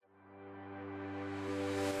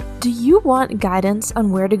Do you want guidance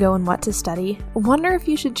on where to go and what to study? Wonder if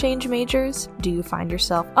you should change majors? Do you find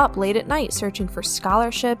yourself up late at night searching for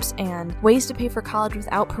scholarships and ways to pay for college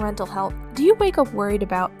without parental help? Do you wake up worried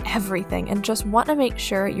about everything and just want to make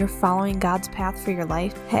sure you're following God's path for your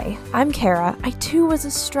life? Hey, I'm Kara. I too was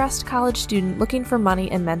a stressed college student looking for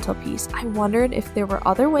money and mental peace. I wondered if there were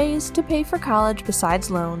other ways to pay for college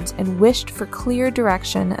besides loans and wished for clear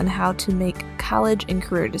direction on how to make college and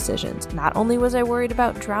career decisions. Not only was I worried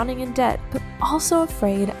about drowning in debt, but also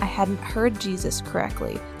afraid I hadn't heard Jesus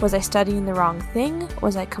correctly. Was I studying the wrong thing?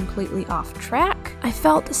 Was I completely off track? I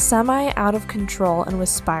felt semi out of control and was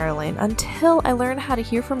spiraling until I learned how to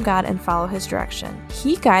hear from God and follow His direction.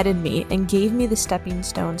 He guided me and gave me the stepping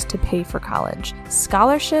stones to pay for college.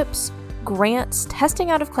 Scholarships, grants,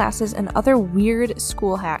 testing out of classes, and other weird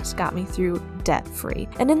school hacks got me through debt-free.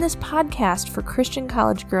 And in this podcast for Christian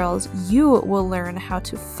college girls, you will learn how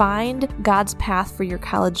to find God's path for your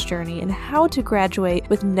college journey and how to graduate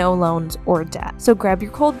with no loans or debt. So grab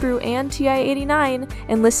your cold brew and TI-89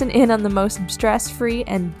 and listen in on the most stress-free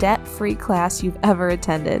and debt-free class you've ever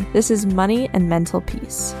attended. This is Money and Mental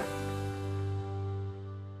Peace.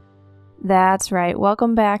 That's right.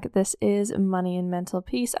 Welcome back. This is Money and Mental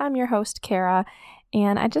Peace. I'm your host, Kara,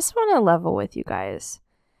 and I just want to level with you guys.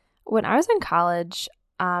 When I was in college,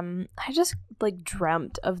 I just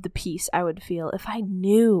dreamt of the peace I would feel if I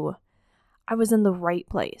knew I was in the right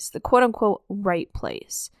place, the quote-unquote right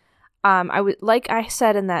place. Like I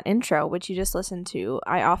said in that intro, which you just listened to,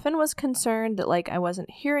 I often was concerned that I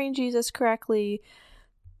wasn't hearing Jesus correctly.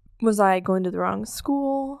 Was I going to the wrong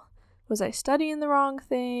school? Was I studying the wrong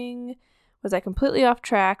thing? Was I completely off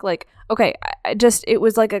track? It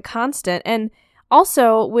was like a constant. And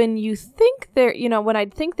also, when you think when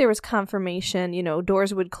I'd think there was confirmation,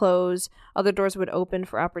 doors would close, other doors would open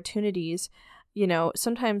for opportunities,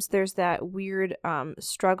 sometimes there's that weird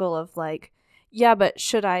struggle of but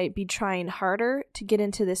should I be trying harder to get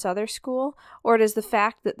into this other school? Or does the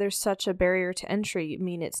fact that there's such a barrier to entry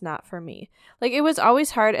mean it's not for me? It was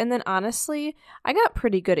always hard. And then honestly, I got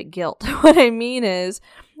pretty good at guilt. What I mean is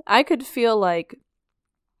I could feel like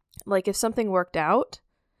if something worked out,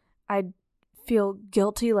 I'd feel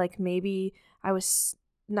guilty. Maybe I was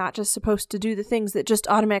not just supposed to do the things that just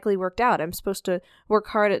automatically worked out. I'm supposed to work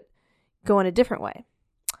hard at going a different way.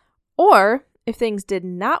 Or if things did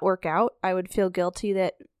not work out, I would feel guilty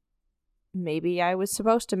that maybe I was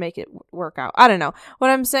supposed to make it work out. I don't know.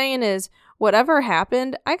 What I'm saying is, whatever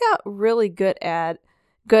happened, I got really good at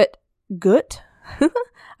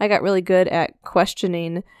I got really good at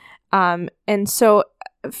questioning, and so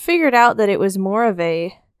figured out that it was more of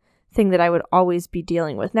a thing that I would always be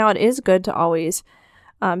dealing with. Now, it is good to always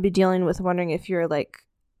be dealing with wondering if you're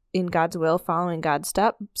in God's will, following God's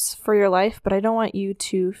steps for your life, but I don't want you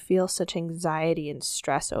to feel such anxiety and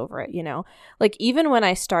stress over it, even when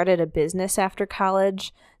I started a business after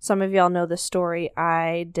college, some of y'all know the story,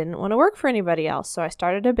 I didn't want to work for anybody else, so I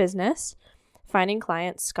started a business, finding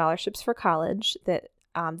clients scholarships for college that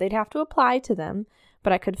they'd have to apply to them,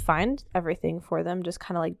 but I could find everything for them, just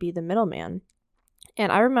kind of be the middleman.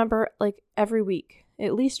 And I remember every week,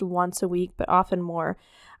 at least once a week, but often more,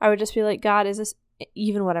 I would just be like, God, is this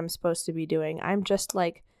even what I'm supposed to be doing? I'm just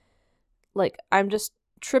I'm just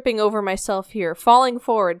tripping over myself here, falling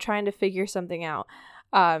forward, trying to figure something out.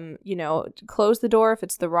 Close the door if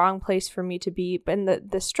it's the wrong place for me to be.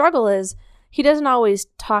 But the struggle is He doesn't always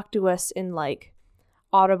talk to us in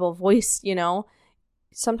audible voice,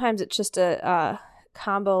 Sometimes it's just a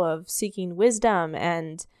combo of seeking wisdom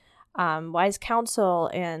and wise counsel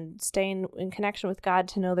and staying in connection with God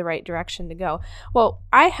to know the right direction to go. Well,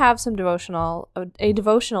 I have a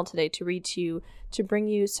devotional today to read to you to bring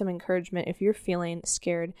you some encouragement if you're feeling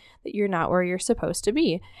scared that you're not where you're supposed to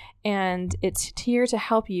be. And it's here to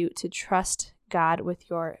help you to trust God with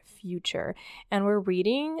your future. And we're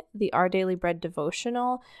reading the Our Daily Bread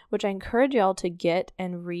devotional, which I encourage y'all to get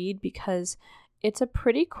and read because it's a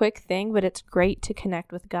pretty quick thing, but it's great to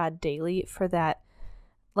connect with God daily for that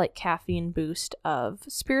caffeine boost of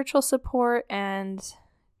spiritual support and,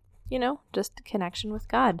 just connection with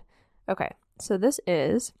God. Okay, so this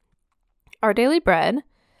is Our Daily Bread.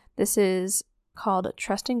 This is called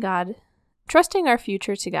Trusting Our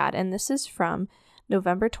Future to God, and this is from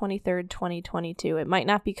November 23rd, 2022. It might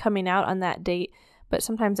not be coming out on that date, but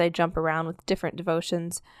sometimes I jump around with different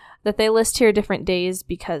devotions that they list here different days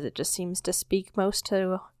because it just seems to speak most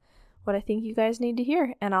to what I think you guys need to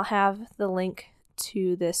hear, and I'll have the link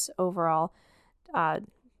to this overall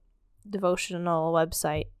devotional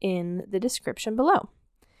website in the description below.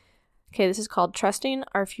 Okay, this is called Trusting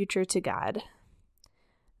Our Future to God.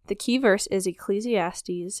 The key verse is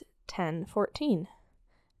Ecclesiastes 10:14.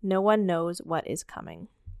 No one knows what is coming.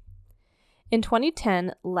 In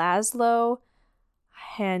 2010, Laszlo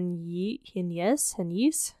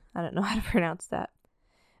Hanyes, I don't know how to pronounce that,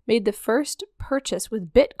 made the first purchase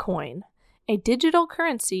with Bitcoin, a digital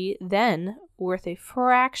currency then worth a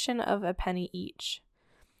fraction of a penny each.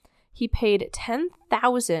 He paid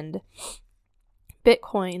 10,000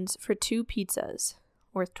 Bitcoins for 2 pizzas,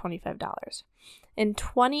 worth $25. In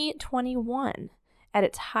 2021, at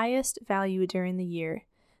its highest value during the year,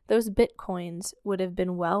 those Bitcoins would have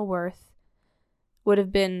been worth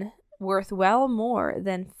well more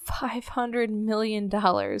than $500 million.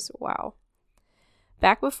 Wow.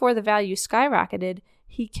 Back before the value skyrocketed,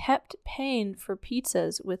 he kept paying for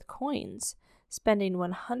pizzas with coins, spending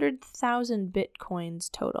 100,000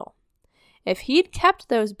 Bitcoins total. If he'd kept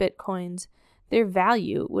those Bitcoins, their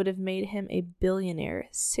value would have made him a billionaire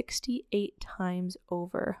 68 times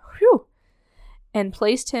over. Whew! And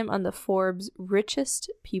placed him on the Forbes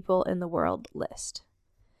richest people in the world list.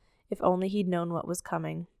 If only he'd known what was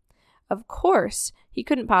coming. Of course, he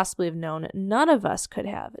couldn't possibly have known. None of us could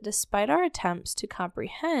have. Despite our attempts to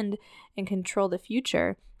comprehend and control the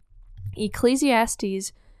future,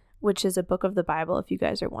 Ecclesiastes, which is a book of the Bible, if you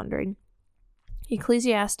guys are wondering,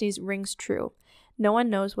 Ecclesiastes rings true. No one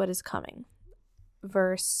knows what is coming.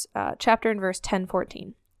 Chapter and verse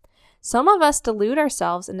 10:14. Some of us delude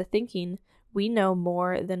ourselves into thinking we know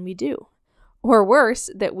more than we do. Or worse,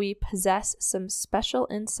 that we possess some special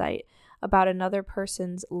insight about another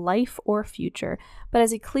person's life or future. But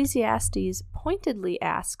as Ecclesiastes pointedly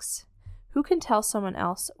asks, who can tell someone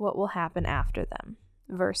else what will happen after them?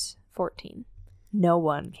 Verse 14. No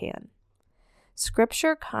one can.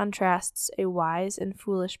 Scripture contrasts a wise and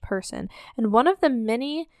foolish person, and one of the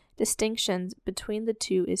many distinctions between the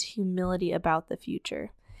two is humility about the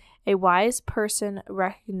future. A wise person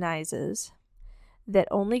recognizes that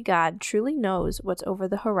only God truly knows what's over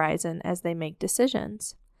the horizon as they make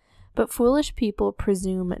decisions. But foolish people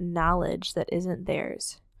presume knowledge that isn't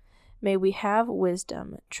theirs. May we have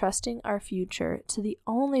wisdom, trusting our future to the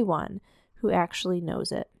only one who actually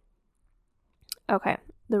knows it. Okay,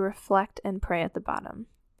 the reflect and pray at the bottom.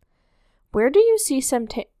 Where do you see some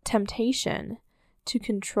temptation to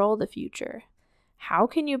control the future? How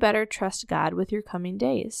can you better trust God with your coming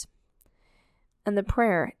days? And the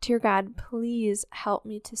prayer, dear God, please help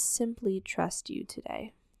me to simply trust you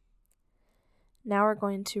today. Now we're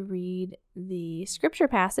going to read the scripture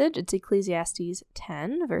passage. It's Ecclesiastes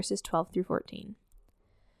 10, verses 12 through 14.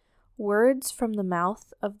 Words from the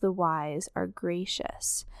mouth of the wise are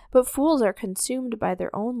gracious, but fools are consumed by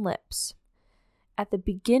their own lips. At the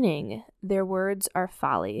beginning, their words are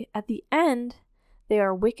folly. At the end, they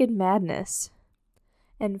are wicked madness.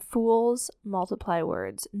 And fools multiply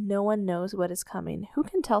words. No one knows what is coming. Who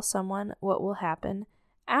can tell someone what will happen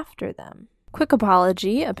after them? Quick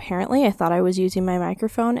apology. Apparently, I thought I was using my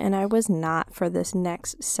microphone, and I was not for this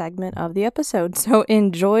next segment of the episode. So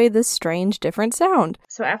enjoy the strange, different sound.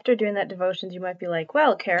 So after doing that devotions, you might be like,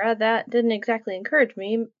 well, Kara, that didn't exactly encourage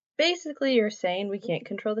me. Basically, you're saying we can't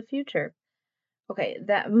control the future. Okay,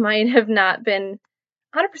 that might have not been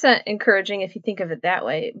 100% encouraging if you think of it that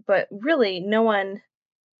way, but really, no one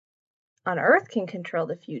on earth can control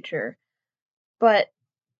the future, but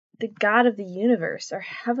the God of the universe, our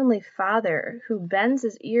Heavenly Father, who bends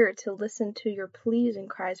his ear to listen to your pleas and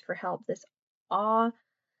cries for help, this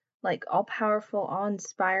all-powerful,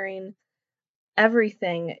 awe-inspiring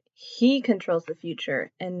everything, he controls the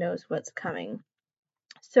future and knows what's coming.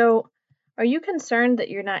 So, are you concerned that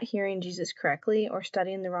you're not hearing Jesus correctly or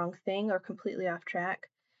studying the wrong thing or completely off track?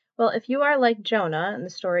 Well, if you are like Jonah in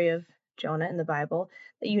the story of Jonah in the Bible,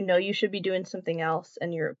 that you know you should be doing something else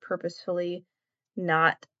and you're purposefully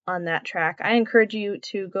not on that track, I encourage you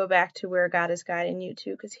to go back to where God is guiding you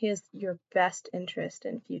to, because he has your best interest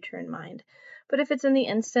and future in mind. But if it's in the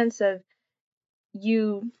instance of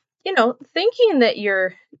you thinking that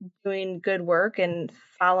you're doing good work and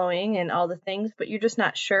following and all the things, but you're just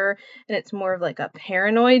not sure, and it's more of like a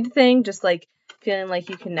paranoid thing, just like feeling like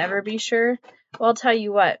you can never be sure, well, I'll tell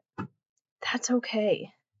you what, that's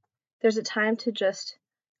okay. There's a time to just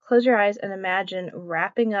close your eyes and imagine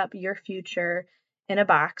wrapping up your future in a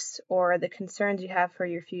box, or the concerns you have for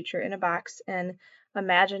your future in a box, and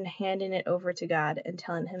imagine handing it over to God and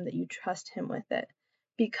telling him that you trust him with it.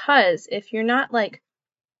 Because if you're not like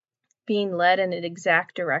being led in an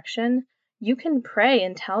exact direction, you can pray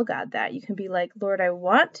and tell God that. You can be like, Lord, I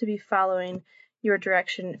want to be following your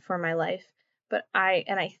direction for my life, but I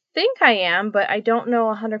think I am, but I don't know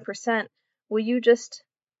 100%. Will you just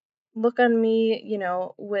look on me,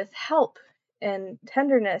 with help and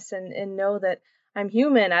tenderness, and know that I'm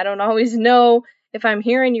human. I don't always know if I'm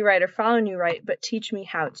hearing you right or following you right, but teach me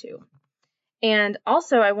how to. And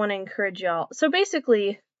also I want to encourage y'all. So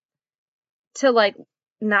basically to like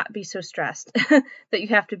not be so stressed that you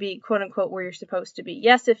have to be quote unquote where you're supposed to be.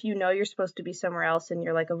 Yes, if you know you're supposed to be somewhere else and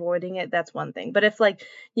you're like avoiding it, that's one thing. But if like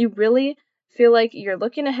you really feel like you're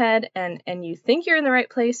looking ahead and you think you're in the right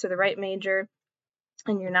place or the right major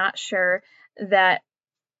and you're not sure, that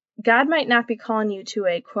God might not be calling you to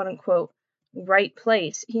a quote unquote right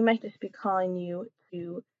place. He might just be calling you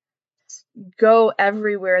to go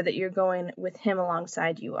everywhere that you're going with him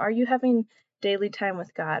alongside you. Are you having daily time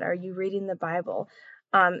with God? Are you reading the Bible?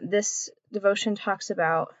 This devotion talks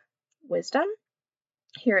about wisdom.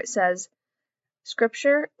 Here it says,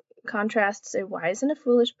 Scripture contrasts a wise and a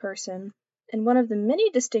foolish person, and one of the many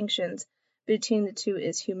distinctions between the two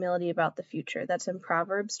is humility about the future. That's in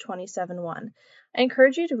Proverbs 27:1. I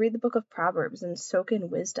encourage you to read the book of Proverbs and soak in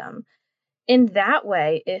wisdom. In that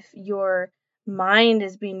way, if your mind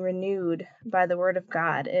is being renewed by the word of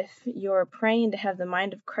God, if you're praying to have the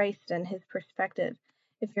mind of Christ and his perspective,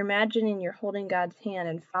 if you're imagining you're holding God's hand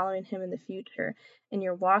and following him in the future, and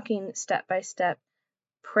you're walking step by step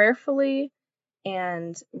prayerfully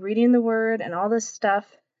and reading the word and all this stuff,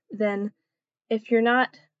 then if you're not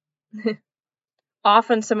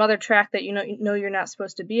off on some other track that you know you're not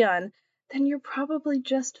supposed to be on, then you're probably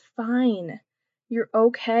just fine. You're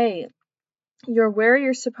okay. You're where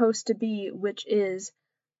you're supposed to be, which is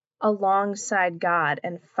alongside God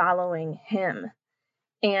and following him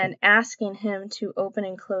and asking him to open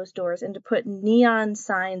and close doors and to put neon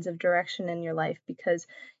signs of direction in your life, because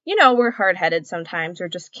we're hard-headed sometimes or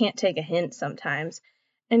just can't take a hint sometimes,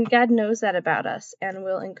 and God knows that about us and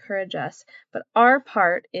will encourage us. But our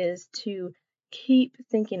part is to keep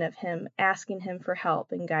thinking of him, asking him for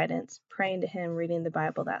help and guidance, praying to him, reading the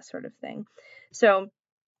Bible, that sort of thing. So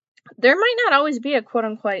there might not always be a quote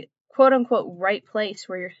unquote right place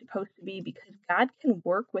where you're supposed to be, because God can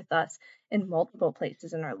work with us in multiple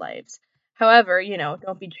places in our lives. However,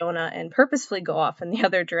 don't be Jonah and purposefully go off in the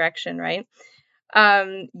other direction, right?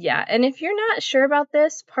 Yeah. And if you're not sure about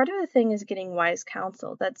this, part of the thing is getting wise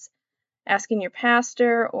counsel. That's asking your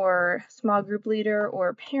pastor or small group leader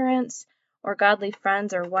or parents or godly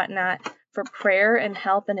friends or whatnot for prayer and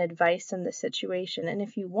help and advice in the situation. And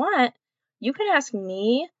if you want, you can ask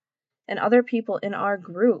me and other people in our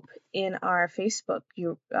group, in our Facebook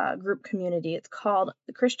group community. It's called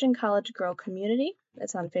the Christian College Girl Community.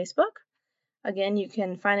 It's on Facebook. Again, you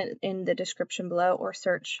can find it in the description below or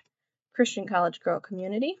search Christian College Girl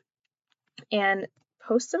Community and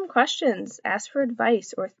post some questions, ask for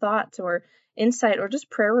advice or thoughts or insight or just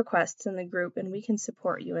prayer requests in the group, and we can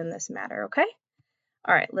support you in this matter, okay?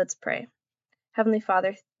 All right, let's pray. Heavenly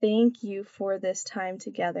Father, thank you for this time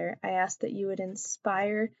together. I ask that you would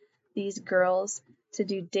inspire these girls to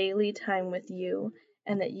do daily time with you,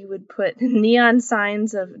 and that you would put neon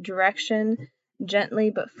signs of direction, gently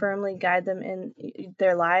but firmly guide them in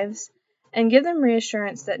their lives, and give them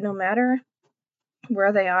reassurance that no matter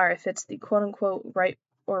where they are, if it's the quote-unquote right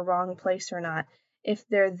or wrong place or not, if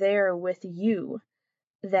they're there with you,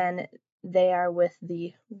 then they are with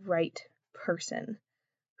the right person,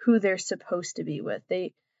 who they're supposed to be with.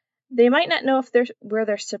 They might not know if they're where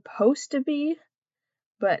they're supposed to be,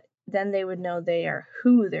 but then they would know they are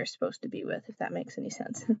who they're supposed to be with, if that makes any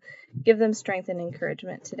sense. Give them strength and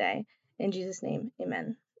encouragement today. In Jesus' name,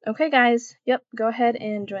 amen. Okay, guys. Yep, go ahead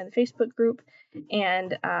and join the Facebook group,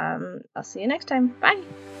 and I'll see you next time. Bye.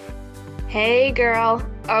 Hey, girl.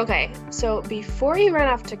 Okay, so before you run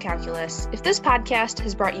off to calculus, if this podcast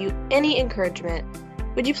has brought you any encouragement,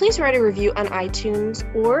 would you please write a review on iTunes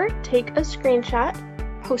or take a screenshot,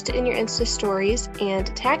 post it in your Insta stories, and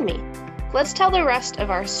tag me. Let's tell the rest of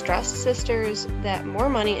our stressed sisters that more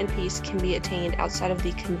money and peace can be attained outside of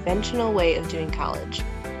the conventional way of doing college.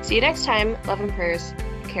 See you next time. Love and prayers,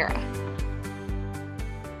 Kara.